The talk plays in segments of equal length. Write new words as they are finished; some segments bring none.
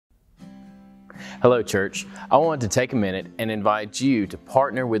Hello, church. I wanted to take a minute and invite you to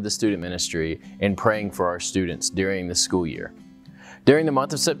partner with the student ministry in praying for our students during the school year. During the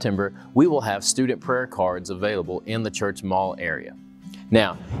month of September, we will have student prayer cards available in the church mall area.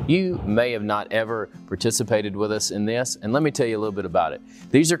 Now, you may have not ever participated with us in this, and let me tell you a little bit about it.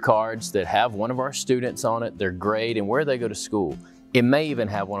 These are cards that have one of our students on it, their grade, and where they go to school. It may even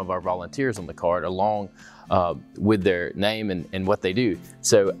have one of our volunteers on the card along with their name and what they do.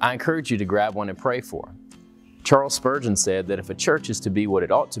 So I encourage you to grab one and pray for them. Charles Spurgeon said that if a church is to be what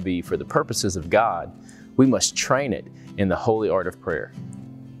it ought to be for the purposes of God, we must train it in the holy art of prayer.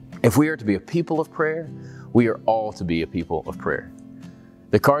 If we are to be a people of prayer, we are all to be a people of prayer.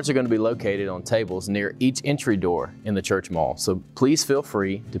 The cards are going to be located on tables near each entry door in the church mall, so please feel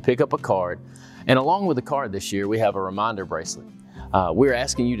free to pick up a card. And along with the card this year, we have a reminder bracelet. We're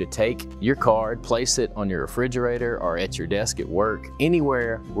asking you to take your card, place it on your refrigerator or at your desk at work,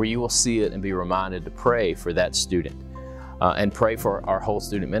 anywhere where you will see it and be reminded to pray for that student and pray for our whole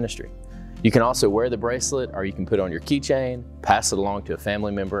student ministry. You can also wear the bracelet, or you can put it on your keychain, pass it along to a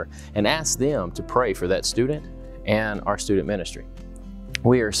family member, and ask them to pray for that student and our student ministry.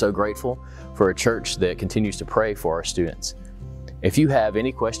 We are so grateful for a church that continues to pray for our students. If you have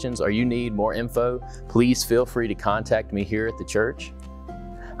any questions or you need more info, please feel free to contact me here at the church.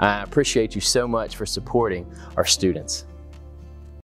 I appreciate you so much for supporting our students.